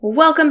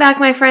Welcome back,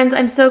 my friends.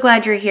 I'm so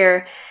glad you're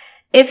here.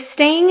 If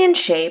staying in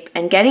shape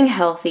and getting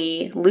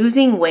healthy,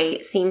 losing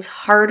weight seems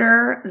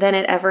harder than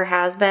it ever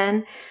has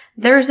been,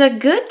 there's a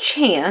good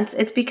chance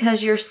it's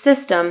because your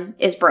system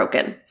is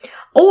broken.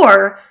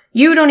 Or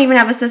you don't even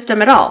have a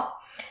system at all.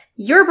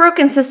 Your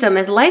broken system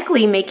is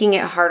likely making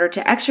it harder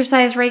to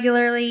exercise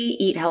regularly,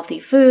 eat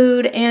healthy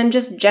food, and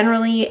just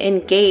generally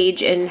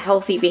engage in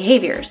healthy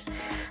behaviors.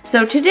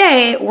 So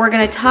today, we're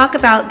going to talk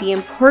about the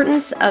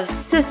importance of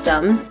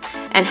systems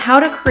and how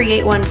to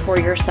create one for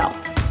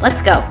yourself.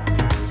 Let's go.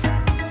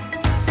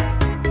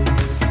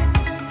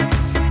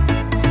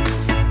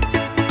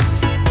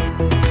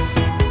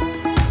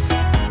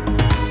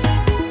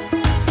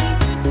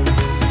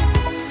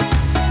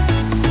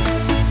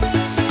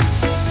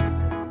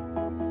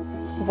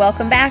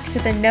 Welcome back to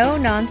the No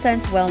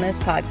Nonsense Wellness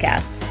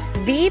Podcast,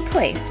 the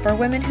place for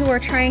women who are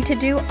trying to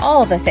do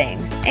all the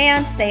things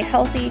and stay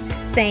healthy,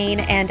 sane,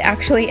 and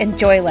actually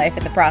enjoy life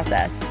in the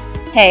process.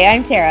 Hey,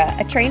 I'm Tara,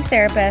 a trained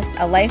therapist,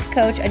 a life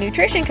coach, a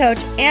nutrition coach,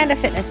 and a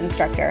fitness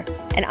instructor.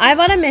 And I'm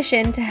on a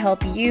mission to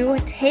help you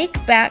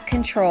take back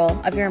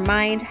control of your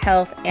mind,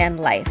 health,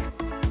 and life.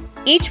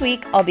 Each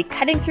week, I'll be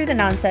cutting through the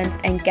nonsense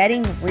and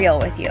getting real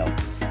with you.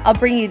 I'll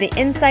bring you the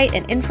insight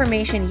and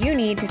information you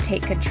need to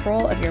take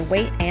control of your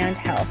weight and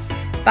health,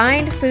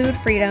 find food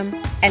freedom,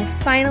 and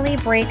finally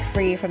break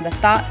free from the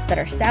thoughts that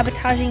are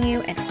sabotaging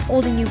you and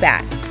holding you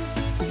back.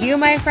 You,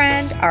 my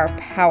friend, are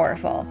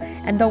powerful,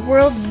 and the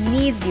world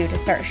needs you to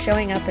start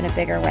showing up in a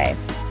bigger way.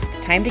 It's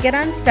time to get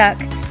unstuck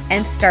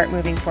and start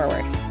moving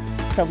forward.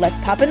 So let's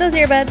pop in those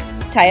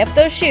earbuds, tie up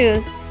those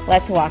shoes,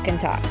 let's walk and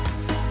talk.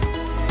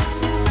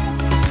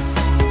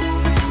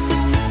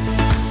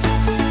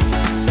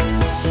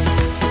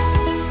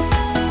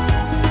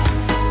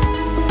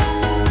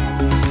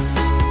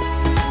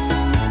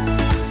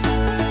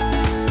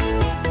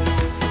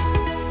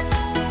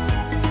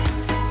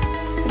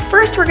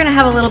 First, we're going to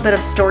have a little bit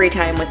of story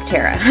time with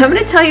Tara. I'm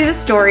going to tell you the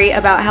story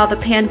about how the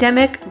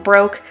pandemic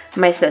broke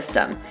my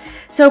system.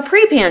 So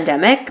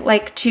pre-pandemic,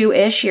 like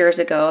 2-ish years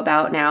ago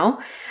about now,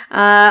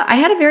 I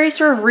had a very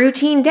sort of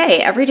routine day.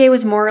 Every day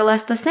was more or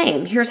less the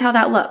same. Here's how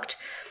that looked.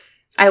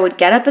 I would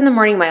get up in the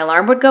morning, my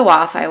alarm would go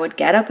off. I would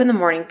get up in the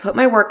morning, put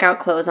my workout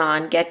clothes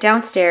on, get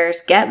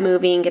downstairs, get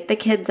moving, get the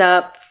kids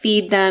up,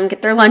 feed them,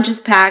 get their lunches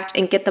packed,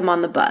 and get them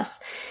on the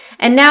bus.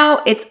 And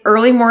now it's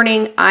early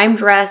morning, I'm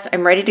dressed,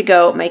 I'm ready to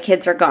go, my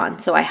kids are gone.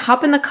 So I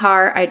hop in the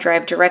car, I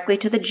drive directly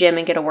to the gym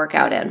and get a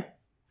workout in.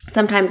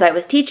 Sometimes I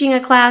was teaching a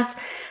class,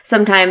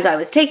 sometimes I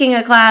was taking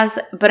a class,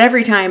 but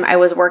every time I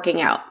was working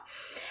out.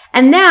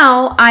 And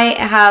now I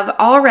have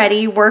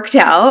already worked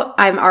out,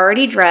 I'm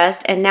already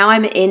dressed, and now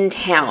I'm in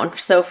town.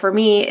 So for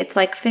me, it's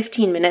like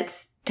 15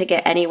 minutes to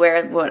get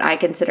anywhere what I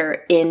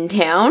consider in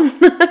town.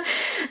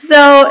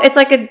 So it's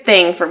like a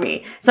thing for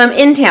me. So I'm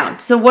in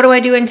town. So what do I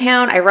do in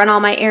town? I run all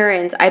my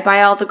errands. I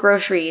buy all the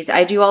groceries.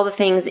 I do all the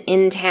things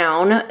in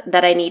town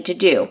that I need to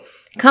do.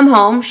 Come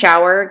home,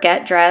 shower,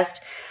 get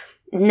dressed.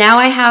 Now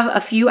I have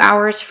a few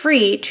hours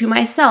free to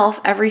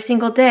myself every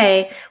single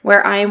day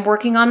where I'm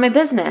working on my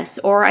business,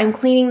 or I'm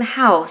cleaning the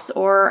house,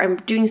 or I'm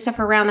doing stuff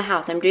around the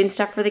house. I'm doing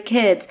stuff for the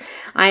kids.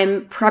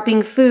 I'm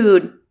prepping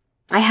food.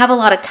 I have a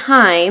lot of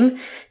time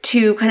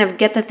to kind of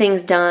get the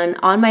things done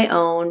on my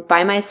own,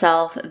 by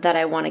myself, that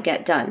I want to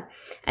get done.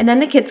 And then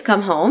the kids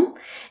come home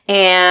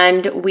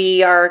and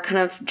we are kind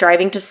of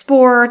driving to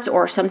sports,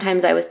 or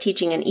sometimes I was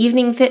teaching an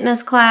evening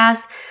fitness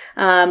class.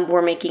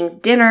 We're making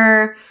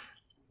dinner.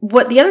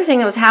 The other thing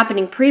that was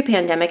happening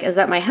pre-pandemic is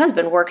that my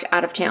husband worked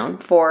out of town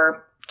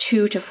for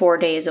 2 to 4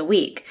 days a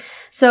week.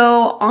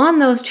 So on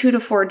those 2 to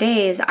 4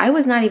 days, I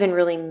was not even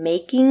really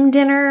making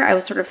dinner. I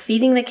was sort of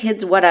feeding the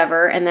kids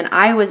whatever, and then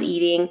I was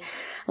eating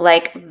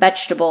like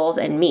vegetables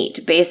and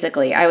meat,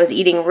 basically. I was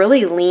eating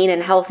really lean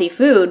and healthy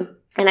food,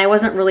 and I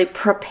wasn't really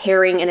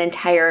preparing an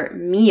entire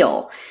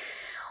meal.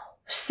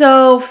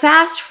 So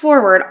fast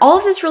forward, all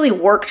of this really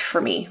worked for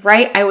me,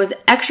 right? I was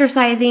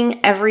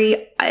exercising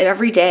every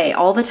day,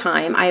 all the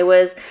time. I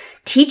was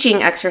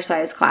teaching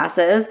exercise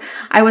classes.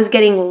 I was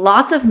getting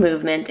lots of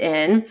movement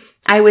in.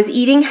 I was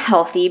eating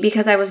healthy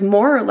because I was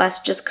more or less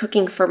just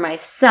cooking for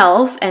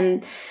myself.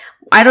 And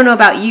I don't know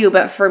about you,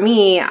 but for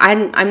me,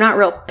 I'm not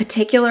real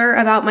particular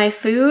about my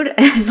food.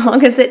 As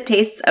long as it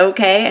tastes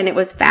okay and it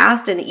was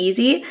fast and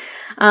easy,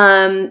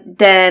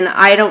 then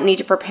I don't need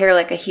to prepare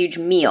like a huge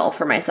meal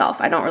for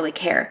myself. I don't really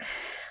care.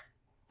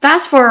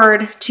 Fast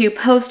forward to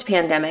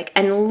post-pandemic,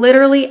 and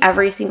literally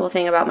every single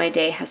thing about my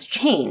day has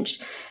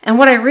changed. And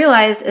what I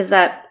realized is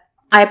that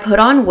I put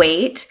on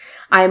weight.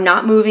 I'm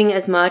not moving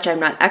as much. I'm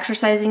not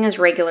exercising as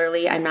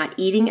regularly. I'm not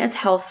eating as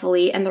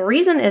healthfully. And the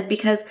reason is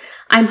because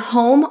I'm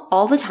home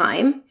all the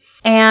time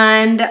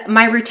and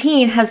my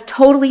routine has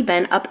totally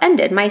been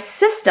upended. My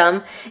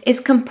system is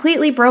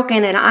completely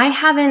broken and I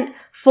haven't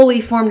fully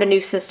formed a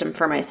new system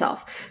for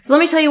myself. So let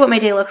me tell you what my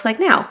day looks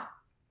like now.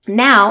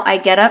 Now I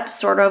get up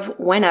sort of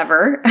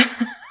whenever.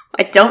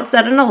 I don't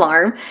set an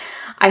alarm.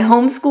 I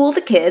homeschool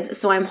the kids,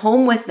 so I'm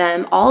home with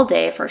them all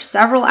day for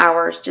several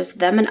hours, just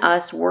them and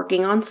us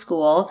working on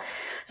school.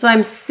 So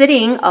I'm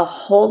sitting a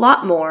whole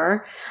lot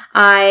more.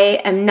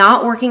 I am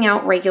not working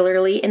out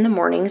regularly in the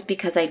mornings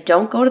because I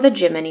don't go to the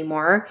gym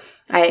anymore.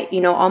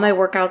 All my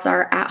workouts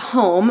are at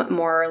home,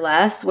 more or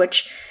less,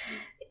 which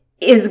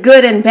is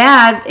good and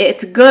bad.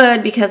 It's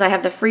good because I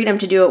have the freedom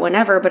to do it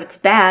whenever, but it's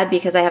bad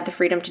because I have the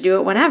freedom to do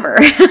it whenever.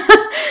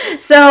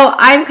 So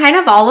I'm kind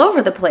of all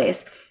over the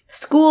place.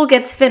 School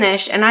gets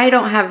finished and I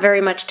don't have very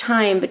much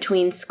time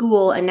between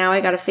school, and now I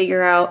got to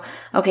figure out,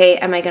 okay,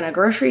 am I going to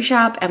grocery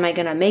shop? Am I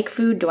going to make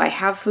food? Do I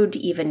have food to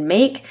even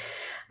make?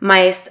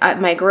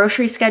 My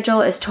grocery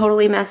schedule is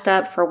totally messed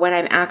up for when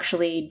I'm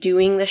actually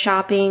doing the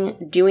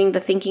shopping, doing the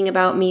thinking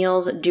about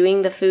meals,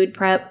 doing the food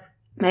prep.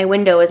 My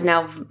window is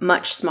now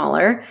much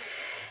smaller.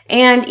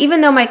 And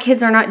even though my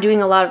kids are not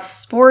doing a lot of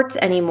sports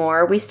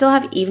anymore, we still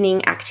have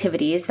evening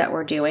activities that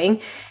we're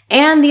doing.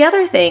 And the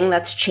other thing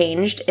that's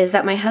changed is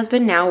that my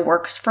husband now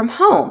works from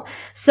home.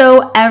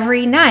 So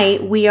every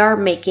night we are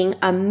making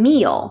a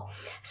meal.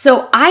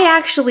 So I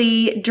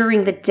actually,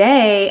 during the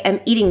day,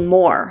 am eating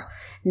more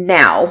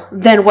now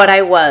than what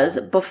I was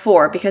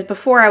before, because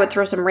before I would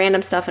throw some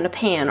random stuff in a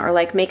pan or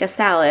like make a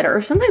salad, or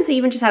sometimes I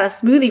even just had a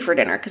smoothie for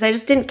dinner because I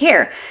just didn't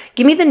care.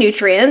 Give me the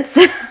nutrients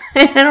and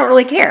I don't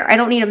really care. I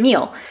don't need a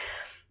meal.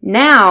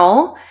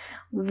 Now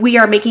we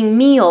are making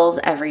meals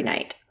every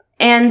night.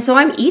 And so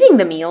I'm eating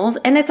the meals,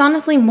 and it's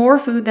honestly more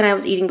food than I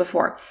was eating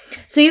before.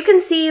 So you can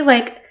see,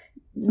 like,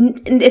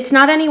 it's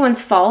not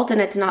anyone's fault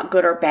and it's not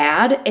good or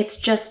bad. It's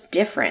just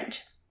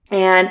different.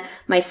 And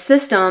my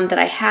system that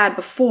I had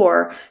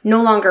before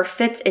no longer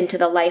fits into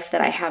the life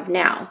that I have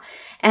now.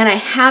 And I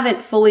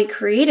haven't fully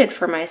created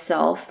for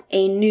myself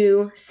a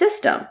new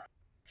system.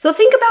 So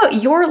think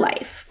about your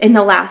life in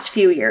the last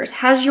few years.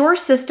 Has your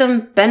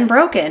system been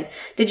broken?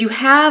 Did you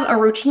have a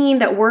routine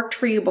that worked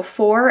for you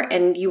before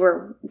and you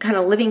were kind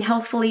of living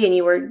healthfully and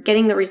you were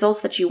getting the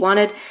results that you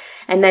wanted,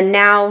 and then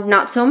now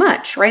not so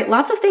much, right?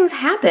 Lots of things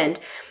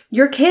happened.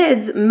 Your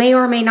kids may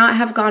or may not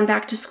have gone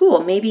back to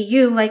school. Maybe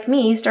you, like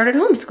me, started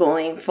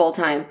homeschooling full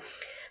time.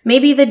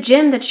 Maybe the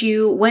gym that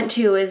you went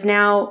to is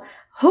now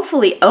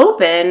hopefully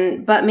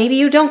open, but maybe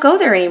you don't go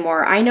there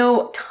anymore. I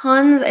know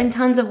tons and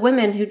tons of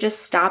women who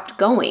just stopped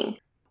going.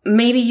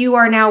 Maybe you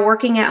are now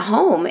working at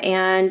home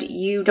and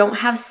you don't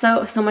have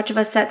so much of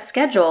a set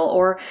schedule,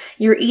 or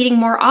you're eating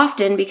more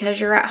often because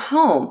you're at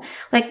home.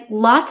 Like,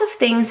 lots of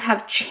things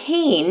have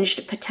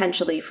changed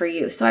potentially for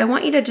you. So I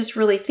want you to just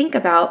really think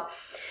about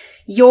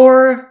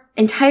your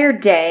entire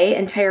day,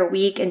 entire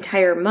week,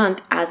 entire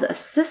month as a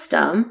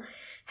system.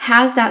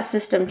 Has that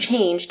system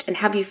changed, and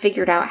have you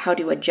figured out how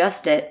to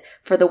adjust it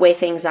for the way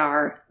things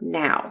are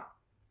now?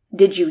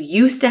 Did you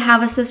used to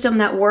have a system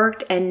that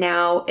worked and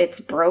now it's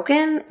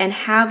broken? And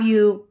have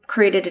you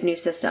created a new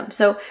system?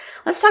 So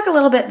let's talk a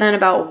little bit then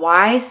about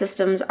why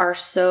systems are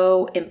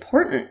so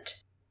important.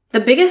 The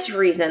biggest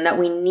reason that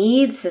we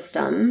need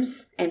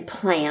systems and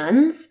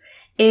plans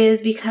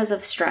is because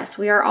of stress.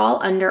 We are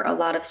all under a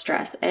lot of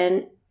stress.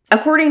 And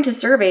according to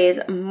surveys,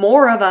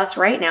 more of us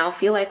right now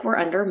feel like we're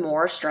under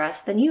more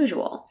stress than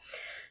usual.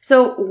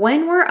 So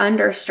when we're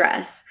under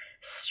stress,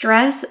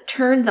 stress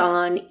turns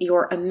on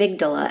your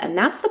amygdala, and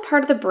that's the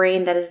part of the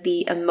brain that is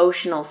the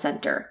emotional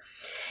center.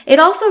 It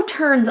also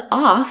turns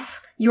off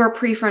your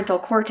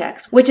prefrontal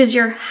cortex, which is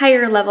your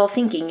higher level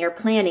thinking, your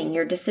planning,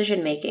 your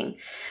decision making.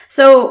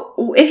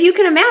 So if you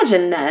can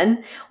imagine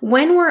then,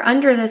 when we're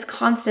under this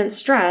constant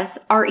stress,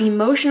 our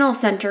emotional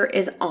center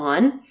is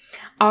on,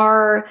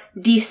 our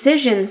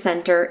decision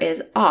center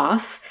is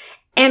off,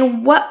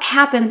 and what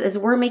happens is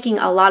we're making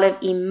a lot of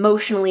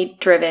emotionally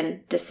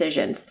driven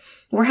decisions.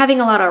 We're having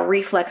a lot of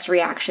reflex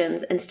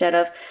reactions instead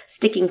of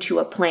sticking to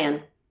a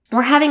plan.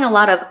 We're having a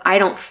lot of I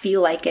don't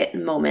feel like it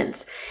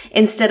moments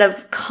instead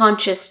of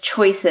conscious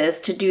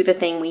choices to do the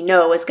thing we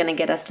know is going to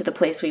get us to the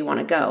place we want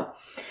to go.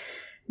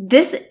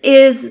 This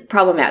is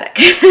problematic,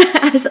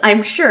 as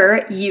I'm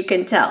sure you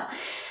can tell.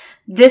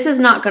 This is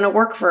not going to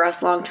work for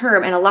us long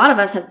term, and a lot of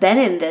us have been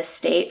in this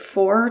state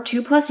for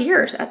 2+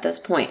 years at this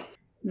point.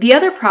 The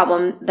other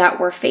problem that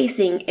we're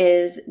facing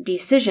is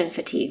decision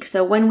fatigue.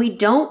 So when we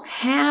don't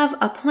have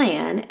a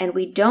plan and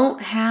we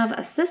don't have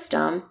a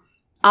system,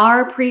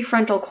 our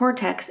prefrontal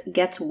cortex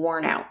gets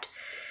worn out.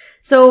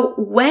 So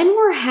when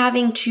we're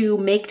having to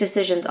make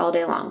decisions all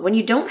day long, when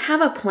you don't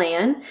have a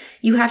plan,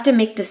 you have to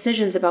make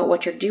decisions about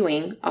what you're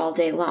doing all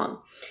day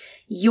long.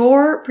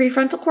 Your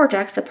prefrontal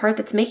cortex, the part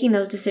that's making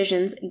those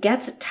decisions,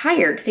 gets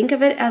tired. Think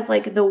of it as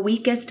like the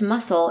weakest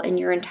muscle in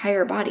your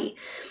entire body.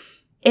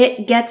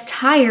 It gets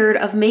tired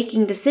of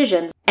making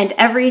decisions, and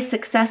every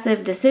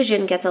successive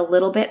decision gets a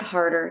little bit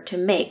harder to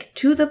make,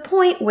 to the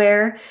point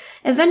where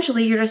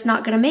eventually you're just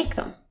not going to make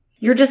them.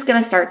 You're just going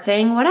to start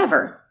saying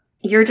whatever.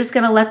 You're just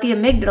going to let the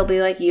amygdala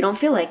be like, you don't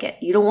feel like it.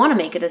 You don't want to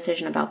make a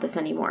decision about this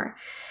anymore.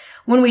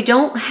 When we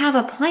don't have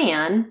a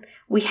plan,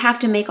 we have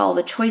to make all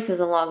the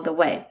choices along the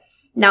way.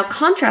 Now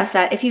contrast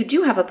that, if you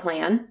do have a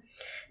plan,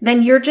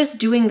 then you're just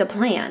doing the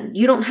plan.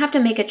 You don't have to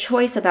make a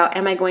choice about,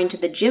 am I going to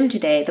the gym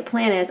today? The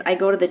plan is, I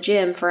go to the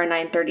gym for a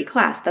 9:30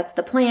 class. That's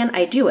the plan.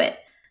 I do it.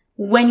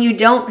 When you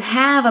don't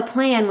have a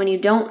plan, when you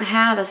don't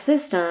have a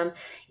system,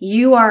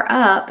 You are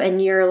up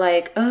and you're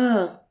like,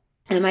 oh,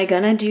 am I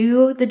going to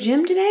do the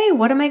gym today?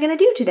 What am I going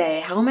to do today?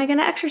 How am I going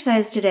to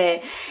exercise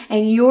today?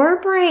 And your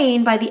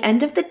brain, by the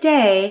end of the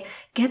day,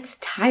 gets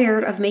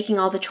tired of making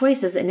all the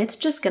choices and it's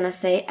just going to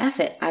say, F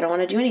it. I don't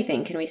want to do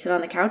anything. Can we sit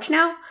on the couch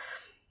now?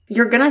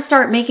 You're going to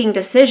start making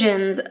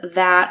decisions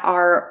that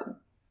are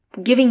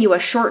giving you a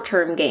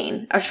short-term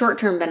gain, a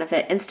short-term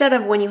benefit. Instead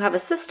of when you have a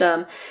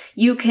system,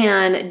 you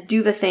can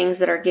do the things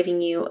that are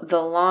giving you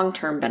the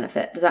long-term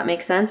benefit. Does that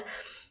make sense?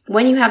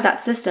 When you have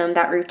that system,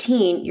 that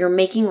routine, you're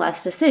making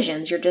less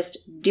decisions. You're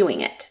just doing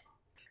it.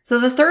 So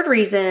the third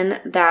reason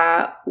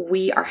that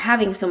we are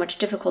having so much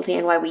difficulty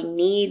and why we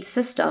need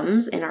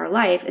systems in our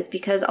life is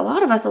because a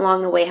lot of us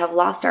along the way have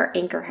lost our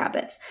anchor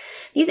habits.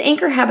 These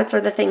anchor habits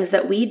are the things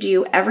that we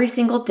do every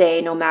single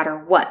day, no matter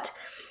what.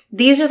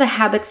 These are the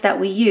habits that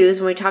we use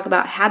when we talk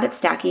about habit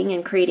stacking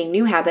and creating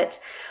new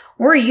habits.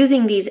 We're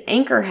using these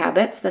anchor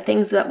habits, the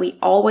things that we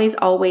always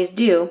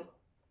do,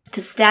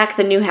 to stack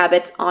the new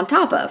habits on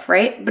top of,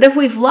 right? But if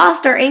we've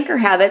lost our anchor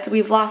habits,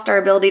 we've lost our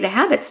ability to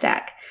habit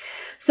stack.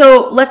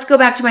 So let's go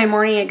back to my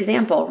morning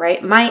example,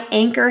 right? My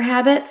anchor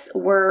habits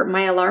were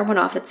my alarm went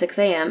off at 6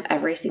 a.m.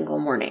 every single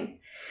morning.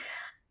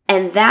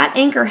 And that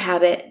anchor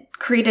habit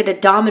created a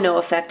domino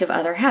effect of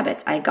other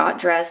habits. I got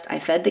dressed, I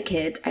fed the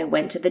kids, I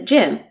went to the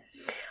gym.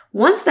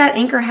 Once that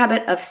anchor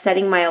habit of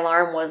setting my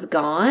alarm was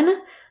gone,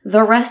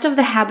 the rest of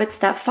the habits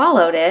that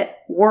followed it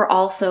were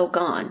also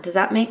gone. Does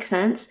that make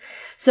sense?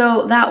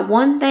 So that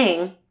one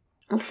thing,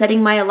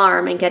 setting my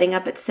alarm and getting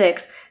up at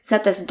 6,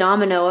 set this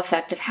domino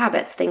effect of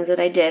habits, things that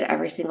I did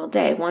every single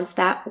day. Once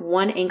that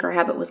one anchor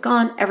habit was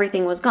gone,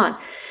 everything was gone.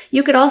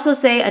 You could also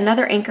say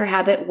another anchor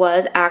habit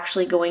was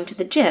actually going to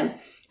the gym,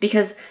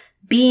 because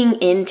being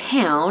in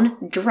town,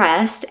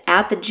 dressed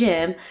at the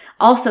gym,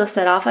 also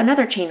set off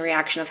another chain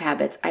reaction of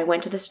habits. I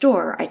went to the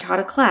store, I taught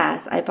a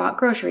class, I bought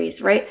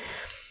groceries, right?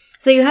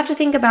 So you have to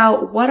think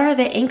about what are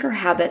the anchor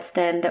habits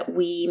then that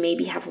we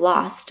maybe have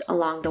lost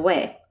along the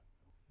way.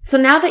 So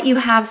now that you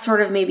have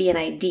sort of maybe an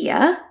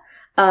idea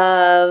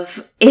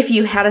of if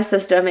you had a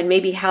system and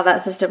maybe how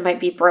that system might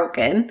be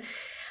broken,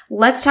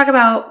 let's talk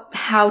about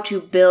how to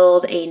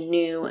build a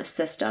new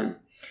system.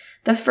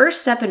 The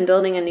first step in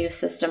building a new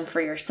system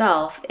for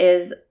yourself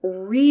is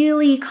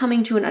really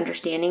coming to an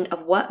understanding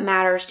of what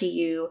matters to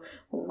you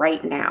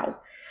right now.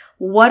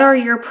 What are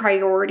your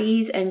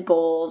priorities and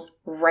goals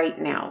right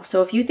now?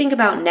 So if you think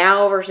about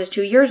now versus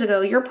 2 years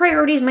ago, your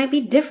priorities might be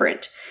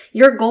different.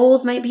 Your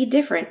goals might be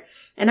different.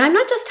 And I'm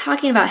not just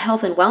talking about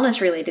health and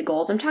wellness related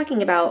goals. I'm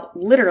talking about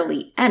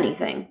literally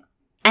anything.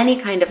 Any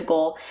kind of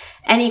goal,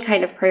 any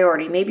kind of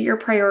priority. Maybe your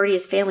priority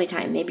is family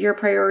time. Maybe your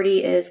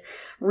priority is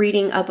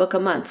reading a book a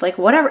month. Like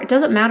whatever, it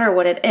doesn't matter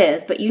what it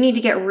is, but you need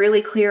to get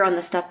really clear on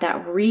the stuff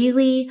that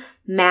really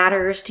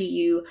matters to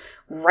you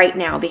right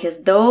now,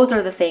 because those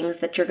are the things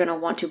that you're going to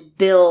want to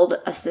build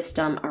a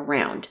system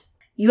around.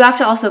 You have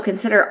to also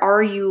consider,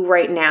 are you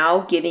right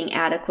now giving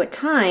adequate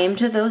time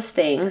to those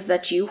things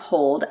that you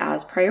hold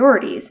as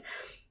priorities?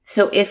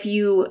 So if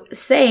you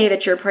say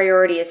that your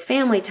priority is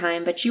family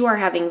time, but you are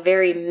having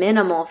very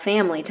minimal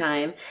family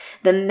time,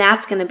 then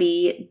that's going to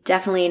be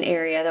definitely an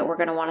area that we're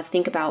going to want to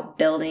think about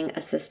building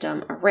a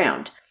system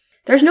around.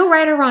 There's no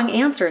right or wrong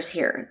answers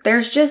here.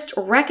 There's just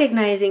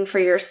recognizing for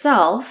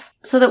yourself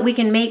so that we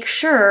can make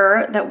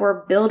sure that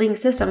we're building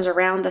systems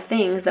around the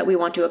things that we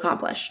want to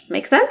accomplish.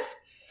 Make sense?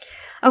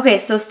 Okay,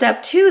 so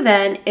step 2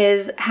 then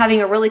is having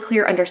a really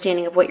clear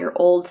understanding of what your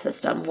old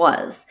system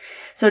was.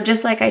 So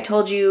just like I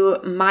told you,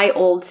 my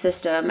old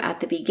system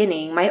at the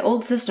beginning, my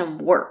old system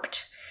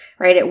worked,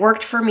 right? It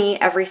worked for me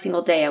every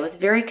single day. I was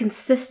very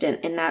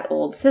consistent in that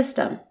old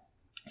system.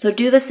 So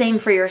do the same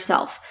for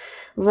yourself.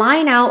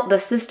 Line out the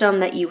system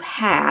that you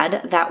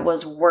had that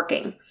was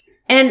working.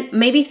 And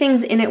maybe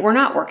things in it were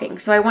not working.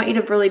 So I want you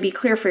to really be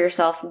clear for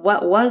yourself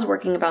what was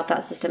working about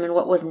that system and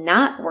what was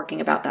not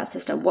working about that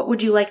system. What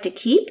would you like to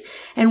keep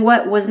and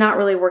what was not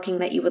really working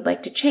that you would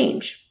like to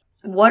change?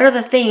 What are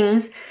the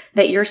things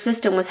that your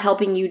system was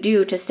helping you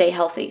do to stay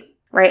healthy,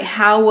 right?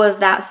 How was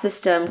that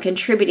system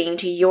contributing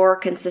to your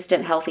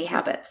consistent healthy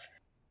habits?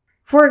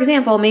 For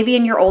example, maybe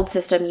in your old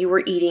system, you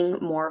were eating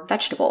more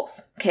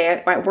vegetables.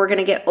 Okay, we're going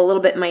to get a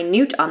little bit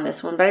minute on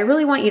this one, but I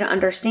really want you to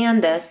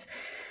understand this.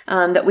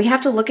 That we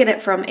have to look at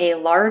it from a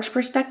large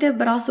perspective,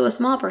 but also a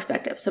small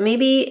perspective. So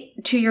maybe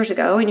 2 years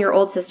ago in your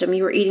old system,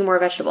 you were eating more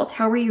vegetables.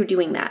 How were you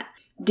doing that?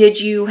 Did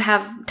you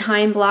have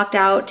time blocked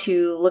out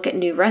to look at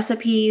new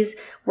recipes?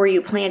 Were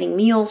you planning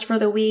meals for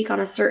the week on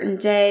a certain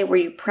day? Were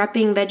you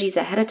prepping veggies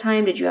ahead of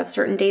time? Did you have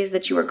certain days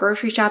that you were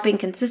grocery shopping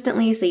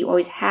consistently so you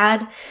always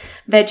had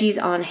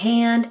veggies on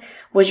hand?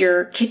 Was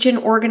your kitchen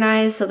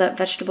organized so that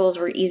vegetables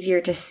were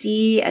easier to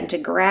see and to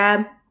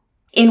grab?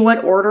 In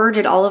what order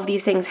did all of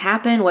these things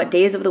happen? What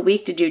days of the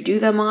week did you do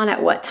them on?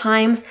 At what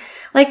times?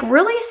 Like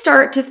really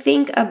start to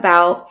think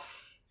about,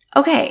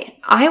 okay,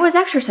 I was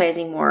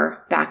exercising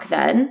more back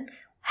then.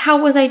 How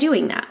was I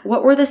doing that?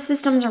 What were the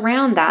systems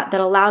around that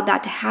allowed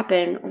that to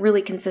happen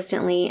really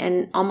consistently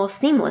and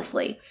almost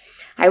seamlessly?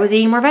 I was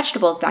eating more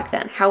vegetables back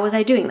then. How was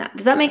I doing that?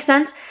 Does that make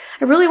sense?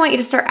 I really want you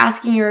to start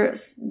asking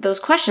those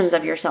questions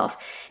of yourself.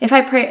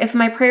 If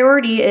my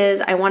priority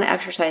is I want to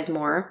exercise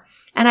more,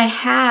 and I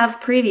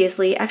have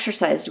previously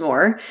exercised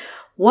more,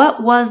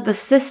 what was the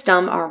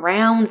system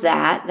around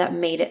that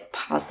made it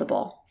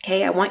possible?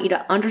 Okay, I want you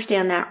to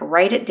understand that,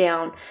 write it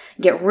down,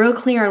 get real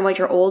clear on what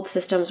your old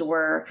systems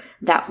were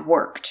that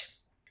worked.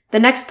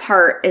 The next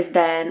part is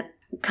then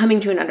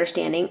coming to an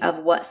understanding of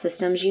what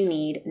systems you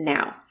need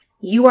now.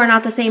 You are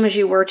not the same as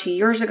you were 2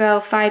 years ago,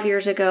 5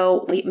 years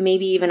ago,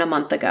 maybe even a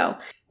month ago.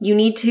 You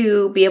need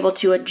to be able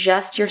to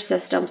adjust your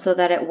system so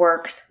that it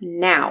works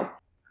now.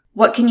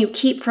 What can you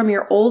keep from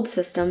your old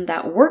system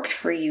that worked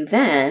for you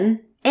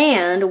then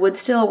and would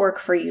still work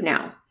for you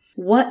now?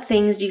 What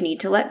things do you need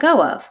to let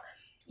go of?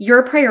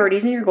 Your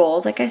priorities and your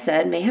goals, like I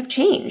said, may have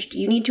changed.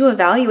 You need to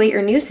evaluate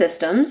your new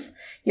systems,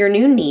 your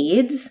new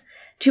needs,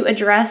 to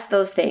address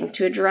those things,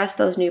 to address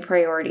those new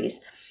priorities.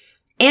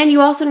 And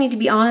you also need to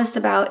be honest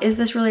about, is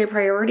this really a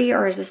priority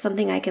or is this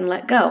something I can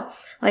let go?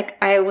 Like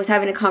I was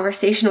having a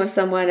conversation with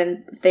someone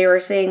and they were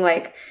saying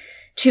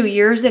 2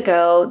 years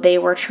ago, they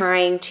were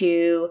trying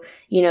to,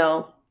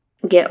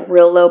 get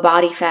real low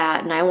body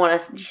fat and I want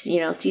to, see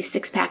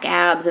 6-pack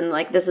abs and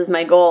this is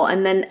my goal.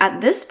 And then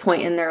at this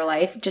point in their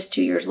life, just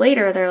 2 years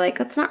later, they're like,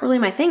 that's not really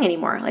my thing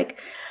anymore.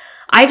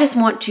 I just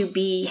want to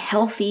be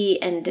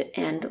healthy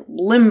and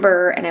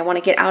limber and I want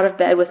to get out of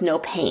bed with no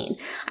pain.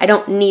 I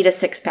don't need a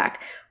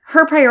 6-pack.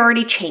 Her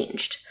priority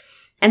changed.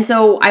 And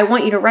so I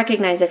want you to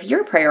recognize if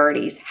your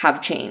priorities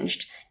have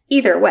changed,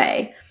 either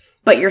way,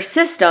 but your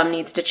system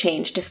needs to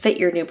change to fit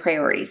your new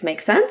priorities.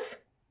 Make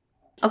sense?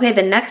 Okay,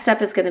 the next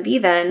step is going to be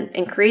then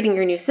in creating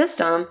your new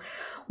system,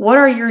 what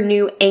are your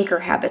new anchor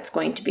habits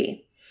going to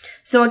be?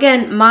 So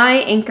again, my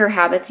anchor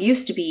habits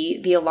used to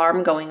be the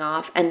alarm going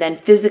off and then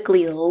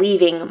physically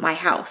leaving my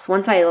house.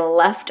 Once I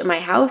left my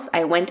house,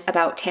 I went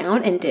about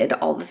town and did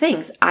all the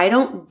things. I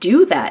don't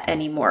do that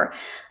anymore.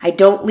 I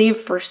don't leave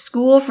for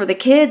school for the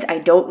kids. I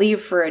don't leave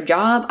for a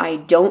job. I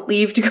don't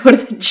leave to go to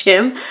the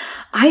gym.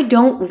 I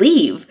don't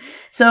leave.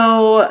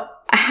 So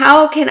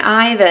how can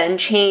I then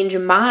change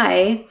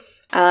my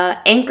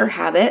anchor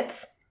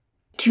habits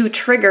to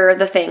trigger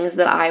the things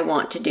that I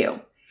want to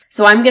do?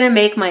 So I'm going to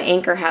make my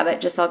anchor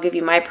habit, I'll give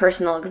you my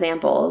personal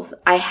examples.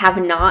 I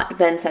have not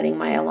been setting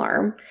my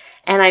alarm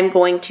and I'm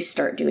going to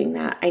start doing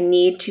that. I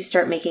need to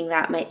start making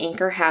that my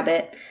anchor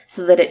habit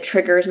so that it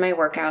triggers my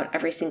workout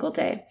every single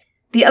day.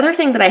 The other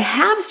thing that I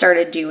have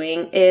started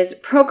doing is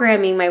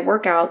programming my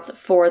workouts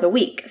for the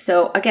week.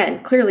 So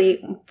again,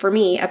 clearly for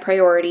me, a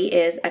priority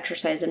is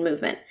exercise and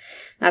movement.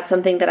 That's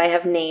something that I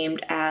have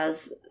named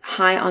as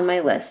high on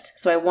my list.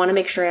 So I want to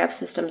make sure I have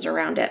systems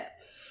around it.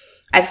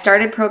 I've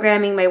started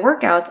programming my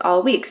workouts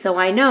all week, so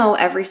I know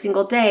every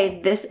single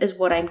day, this is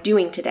what I'm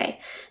doing today.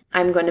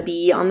 I'm going to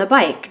be on the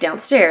bike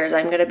downstairs.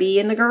 I'm going to be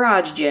in the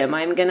garage gym.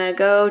 I'm going to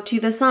go to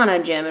the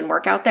sauna gym and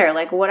work out there.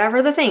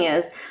 Whatever the thing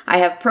is, I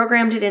have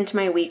programmed it into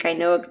my week. I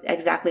know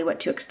exactly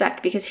what to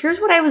expect because here's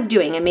what I was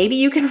doing, and maybe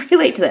you can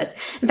relate to this.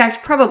 In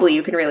fact, probably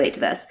you can relate to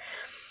this.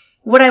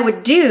 What I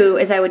would do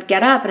is I would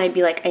get up and I'd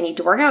be like, I need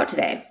to work out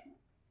today.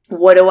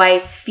 What do I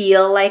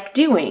feel like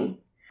doing?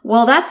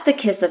 Well, that's the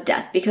kiss of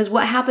death, because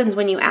what happens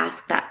when you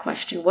ask that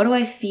question? What do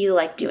I feel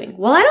like doing?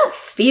 Well, I don't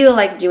feel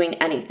like doing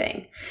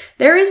anything.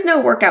 There is no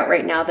workout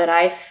right now that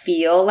I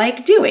feel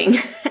like doing.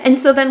 And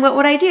so then what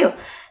would I do?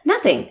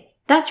 Nothing.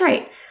 That's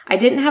right. I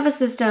didn't have a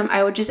system.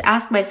 I would just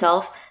ask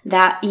myself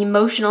that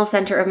emotional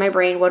center of my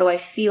brain, what do I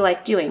feel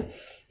like doing?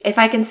 If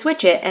I can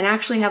switch it and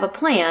actually have a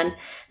plan,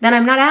 then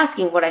I'm not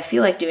asking what I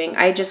feel like doing.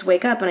 I just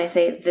wake up and I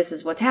say, this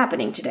is what's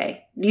happening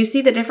today. Do you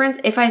see the difference?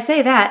 If I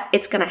say that,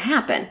 it's going to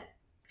happen.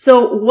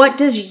 So what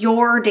does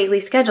your daily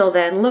schedule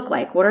then look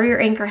like? What are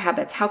your anchor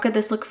habits? How could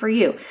this look for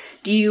you?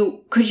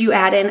 Could you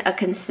add in a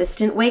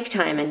consistent wake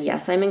time? And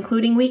yes, I'm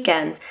including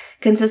weekends,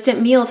 consistent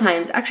meal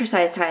times,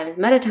 exercise times,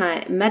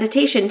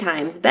 meditation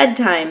times,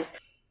 bedtimes.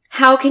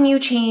 How can you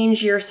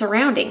change your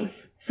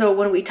surroundings? So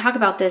when we talk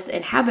about this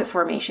in habit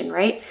formation,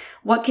 right?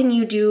 What can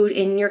you do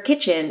in your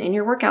kitchen, in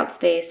your workout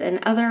space, and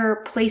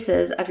other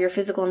places of your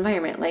physical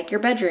environment, like your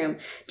bedroom?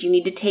 Do you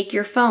need to take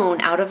your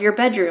phone out of your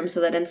bedroom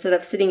so that instead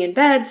of sitting in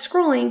bed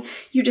scrolling,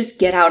 you just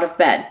get out of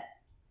bed?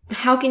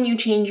 How can you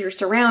change your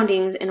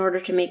surroundings in order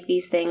to make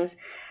these things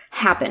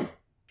happen,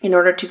 in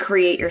order to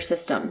create your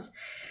systems?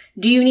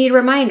 Do you need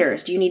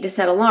reminders? Do you need to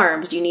set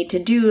alarms? Do you need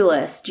to-do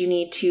lists? Do you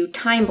need to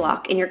time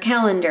block in your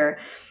calendar?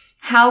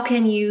 How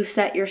can you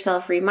set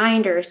yourself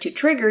reminders to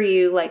trigger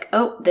you like,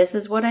 oh, this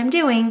is what I'm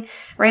doing,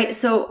 right?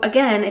 So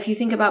again, if you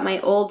think about my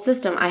old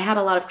system, I had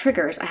a lot of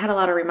triggers. I had a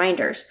lot of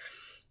reminders.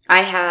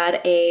 I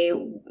had a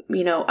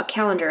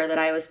calendar that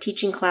I was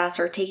teaching class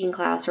or taking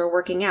class or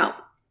working out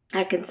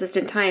at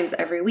consistent times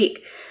every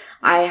week.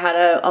 I had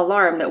an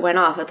alarm that went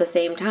off at the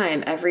same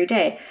time every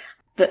day.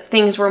 That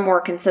things were more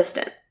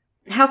consistent.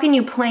 How can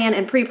you plan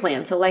and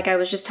pre-plan? So like I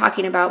was just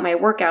talking about my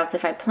workouts,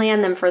 if I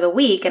plan them for the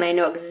week and I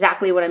know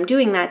exactly what I'm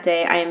doing that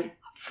day, I am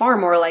far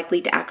more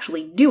likely to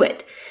actually do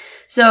it.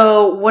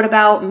 So what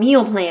about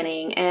meal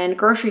planning and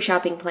grocery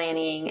shopping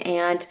planning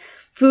and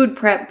food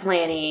prep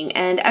planning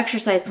and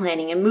exercise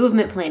planning and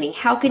movement planning.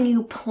 How can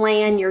you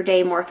plan your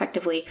day more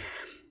effectively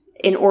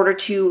in order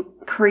to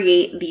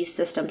create these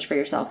systems for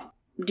yourself?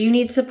 Do you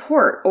need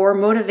support or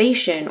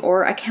motivation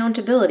or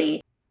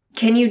accountability?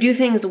 Can you do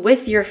things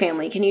with your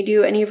family? Can you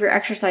do any of your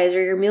exercise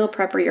or your meal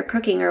prep or your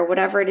cooking or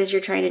whatever it is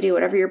you're trying to do,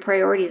 whatever your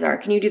priorities are?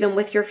 Can you do them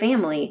with your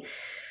family?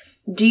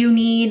 Do you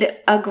need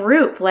a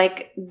group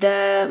like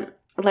the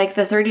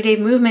 30-day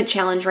movement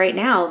challenge right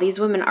now? These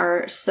women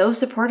are so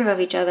supportive of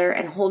each other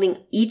and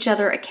holding each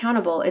other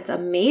accountable. It's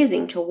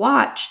amazing to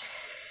watch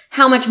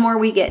how much more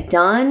we get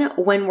done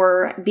when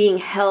we're being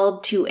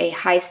held to a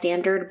high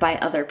standard by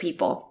other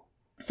people.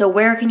 So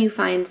where can you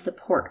find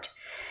support?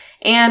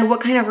 And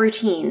what kind of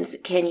routines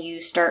can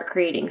you start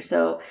creating?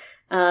 So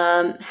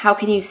how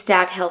can you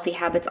stack healthy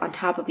habits on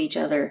top of each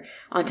other,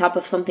 on top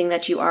of something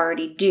that you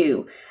already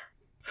do?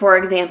 For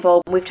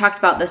example, we've talked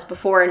about this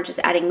before and just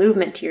adding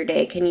movement to your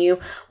day. Can you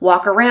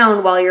walk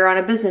around while you're on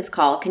a business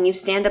call? Can you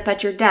stand up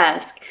at your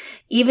desk?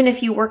 Even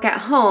if you work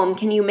at home,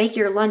 can you make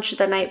your lunch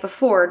the night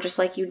before, just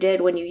like you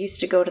did when you used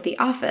to go to the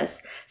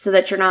office, so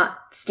that you're not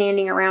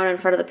standing around in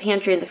front of the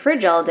pantry and the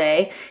fridge all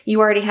day? You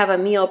already have a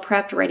meal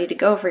prepped ready to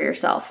go for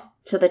yourself,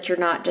 so that you're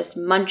not just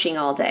munching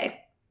all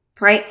day,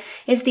 right?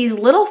 It's these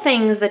little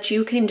things that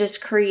you can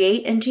just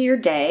create into your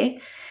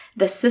day,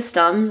 the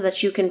systems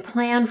that you can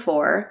plan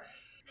for,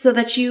 so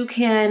that you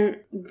can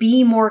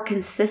be more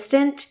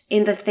consistent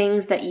in the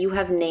things that you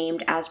have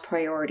named as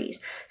priorities,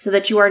 so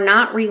that you are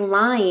not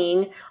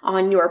relying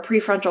on your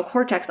prefrontal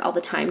cortex all the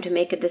time to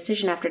make a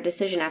decision after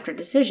decision after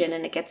decision,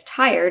 and it gets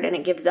tired and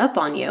it gives up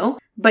on you.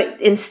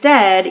 But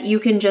instead, you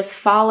can just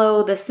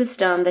follow the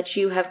system that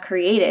you have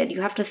created.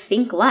 You have to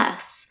think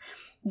less.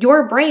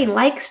 Your brain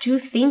likes to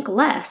think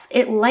less.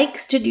 It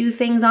likes to do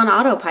things on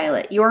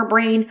autopilot. Your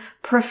brain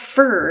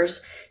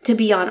prefers to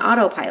be on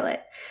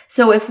autopilot.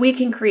 So if we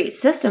can create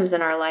systems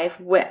in our life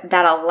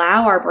that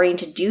allow our brain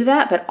to do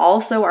that, but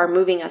also are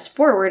moving us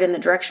forward in the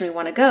direction we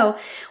want to go,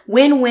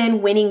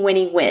 win-win, winning,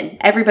 winning, win.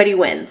 Everybody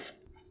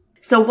wins.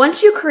 So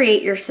once you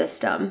create your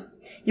system,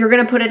 you're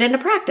going to put it into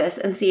practice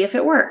and see if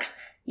it works.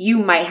 You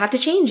might have to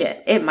change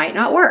it. It might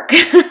not work.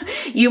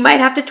 You might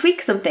have to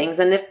tweak some things.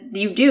 And if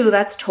you do,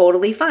 that's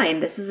totally fine.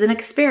 This is an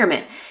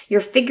experiment.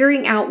 You're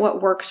figuring out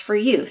what works for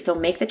you. So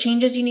make the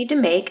changes you need to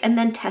make and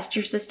then test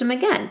your system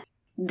again.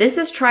 This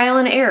is trial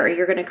and error.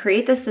 You're going to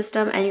create the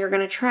system and you're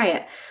going to try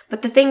it.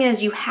 But the thing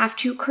is, you have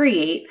to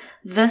create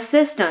the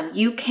system.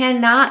 You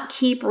cannot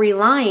keep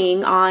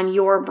relying on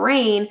your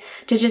brain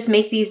to just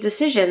make these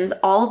decisions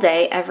all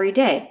day, every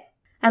day.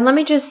 And let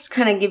me just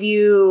kind of give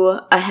you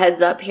a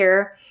heads up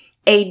here.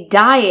 A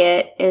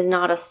diet is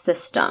not a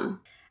system.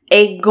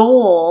 A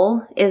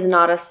goal is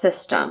not a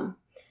system.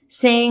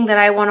 Saying that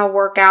I want to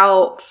work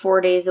out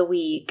 4 days a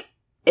week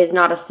is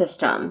not a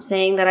system.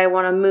 Saying that I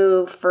want to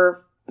move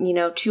for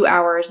 2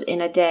 hours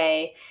in a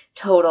day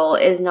total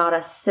is not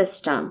a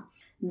system.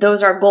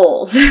 Those are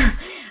goals.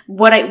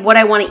 What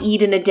I want to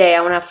eat in a day, I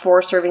want to have 4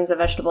 servings of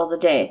vegetables a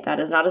day. That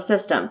is not a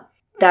system.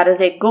 That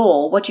is a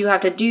goal. What you have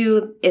to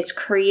do is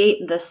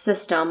create the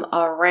system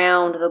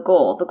around the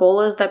goal. The goal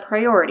is the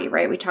priority,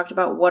 right? We talked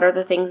about what are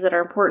the things that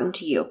are important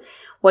to you.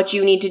 What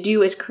you need to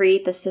do is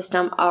create the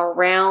system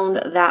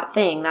around that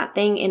thing. That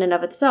thing in and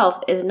of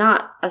itself is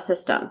not a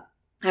system.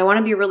 I want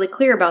to be really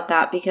clear about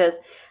that because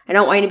I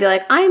don't want you to be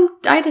like,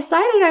 I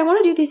decided I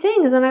want to do these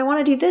things and I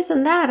want to do this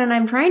and that and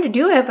I'm trying to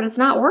do it, but it's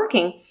not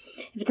working.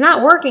 If it's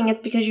not working, it's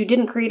because you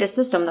didn't create a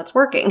system that's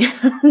working.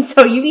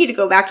 So you need to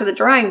go back to the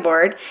drawing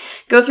board,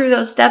 go through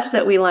those steps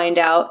that we lined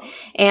out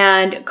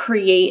and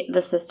create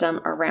the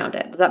system around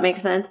it. Does that make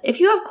sense? If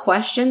you have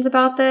questions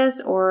about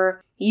this or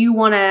you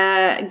want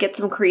to get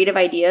some creative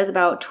ideas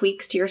about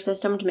tweaks to your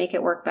system to make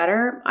it work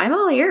better, I'm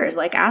all ears.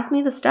 Ask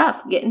me the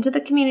stuff. Get into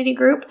the community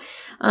group,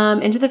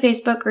 into the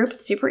Facebook group.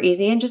 It's super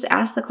easy and just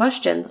ask the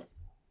questions.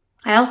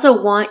 I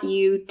also want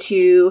you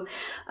to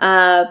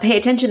pay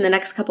attention the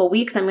next couple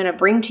weeks. I'm going to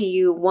bring to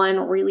you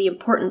one really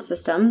important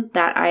system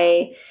that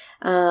I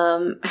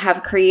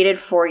have created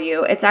for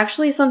you. It's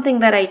actually something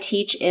that I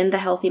teach in the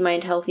Healthy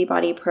Mind, Healthy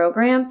Body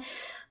program.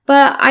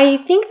 But I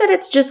think that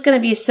it's just going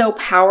to be so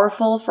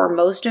powerful for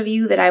most of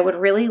you that I would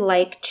really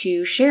like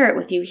to share it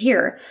with you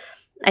here.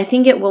 I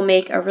think it will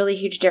make a really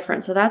huge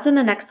difference. So that's in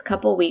the next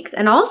couple weeks.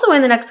 And also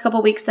in the next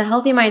couple weeks, the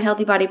Healthy Mind,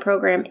 Healthy Body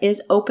program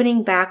is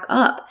opening back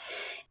up.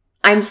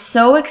 I'm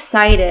so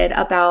excited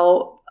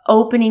about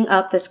opening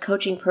up this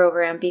coaching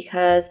program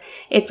because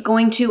it's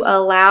going to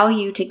allow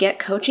you to get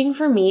coaching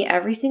from me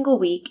every single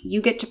week. You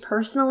get to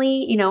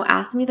personally,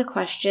 ask me the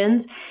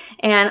questions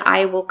and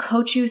I will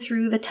coach you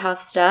through the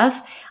tough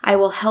stuff. I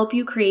will help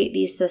you create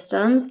these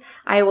systems.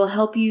 I will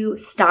help you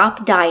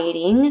stop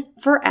dieting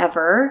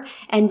forever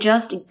and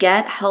just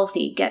get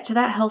healthy, get to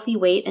that healthy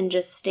weight and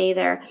just stay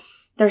there.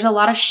 There's a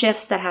lot of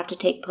shifts that have to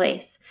take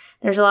place.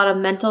 There's a lot of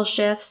mental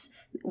shifts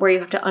where you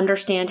have to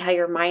understand how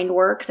your mind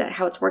works and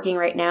how it's working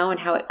right now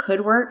and how it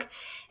could work.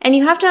 And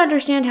you have to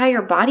understand how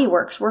your body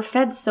works. We're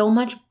fed so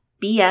much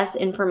BS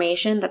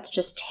information that's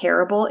just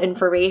terrible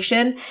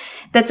information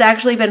that's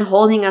actually been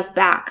holding us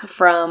back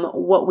from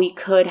what we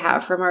could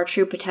have, from our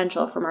true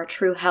potential, from our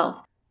true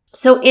health.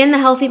 So in the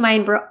Healthy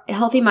Mind,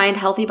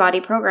 Healthy Body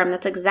program,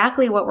 that's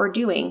exactly what we're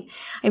doing.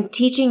 I'm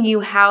teaching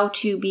you how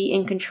to be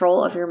in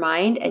control of your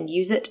mind and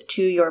use it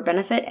to your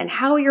benefit, and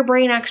how your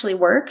brain actually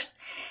works.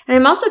 And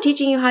I'm also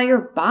teaching you how your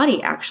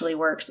body actually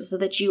works, so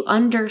that you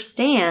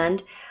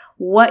understand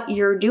what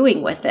you're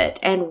doing with it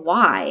and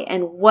why,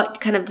 and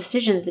what kind of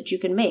decisions that you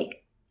can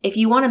make. If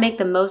you want to make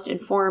the most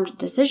informed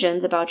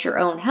decisions about your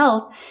own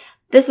health,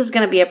 this is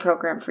going to be a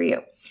program for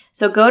you.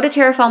 So go to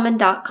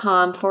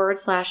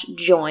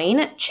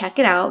tarafelman.com/join, check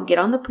it out, get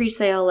on the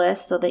pre-sale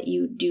list so that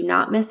you do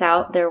not miss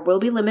out. There will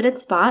be limited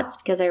spots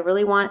because I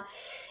really want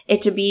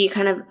it to be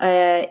kind of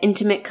an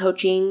intimate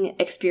coaching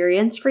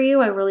experience for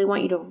you. I really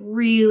want you to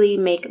really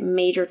make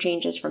major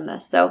changes from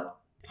this. So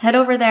head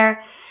over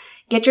there,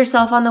 get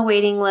yourself on the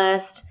waiting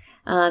list.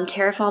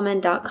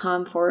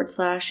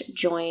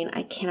 tarafelman.com/join.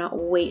 I cannot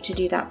wait to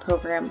do that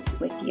program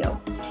with you.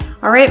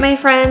 All right, my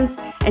friends,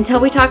 until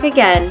we talk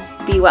again,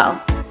 be well.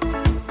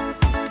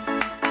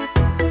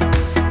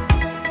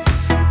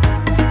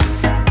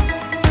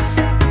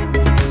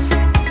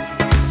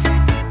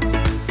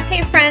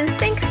 Hey friends,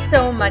 thanks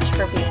so much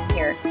for being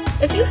here.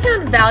 If you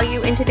found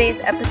value in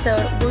today's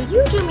episode, will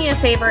you do me a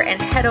favor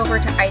and head over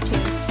to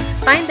iTunes,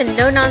 find the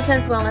No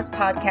Nonsense Wellness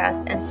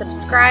Podcast, and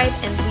subscribe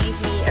and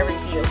leave me a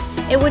review.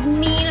 It would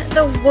mean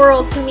the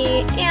world to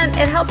me, and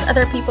it helps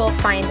other people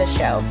find the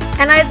show.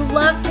 And I'd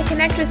love to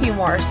connect with you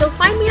more, so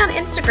find me on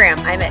Instagram.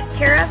 I'm at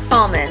Tara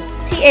Falman,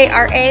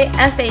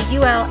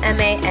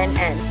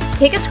 TaraFaulmann.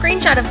 Take a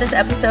screenshot of this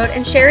episode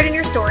and share it in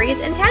your stories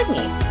and tag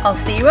me. I'll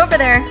see you over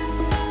there.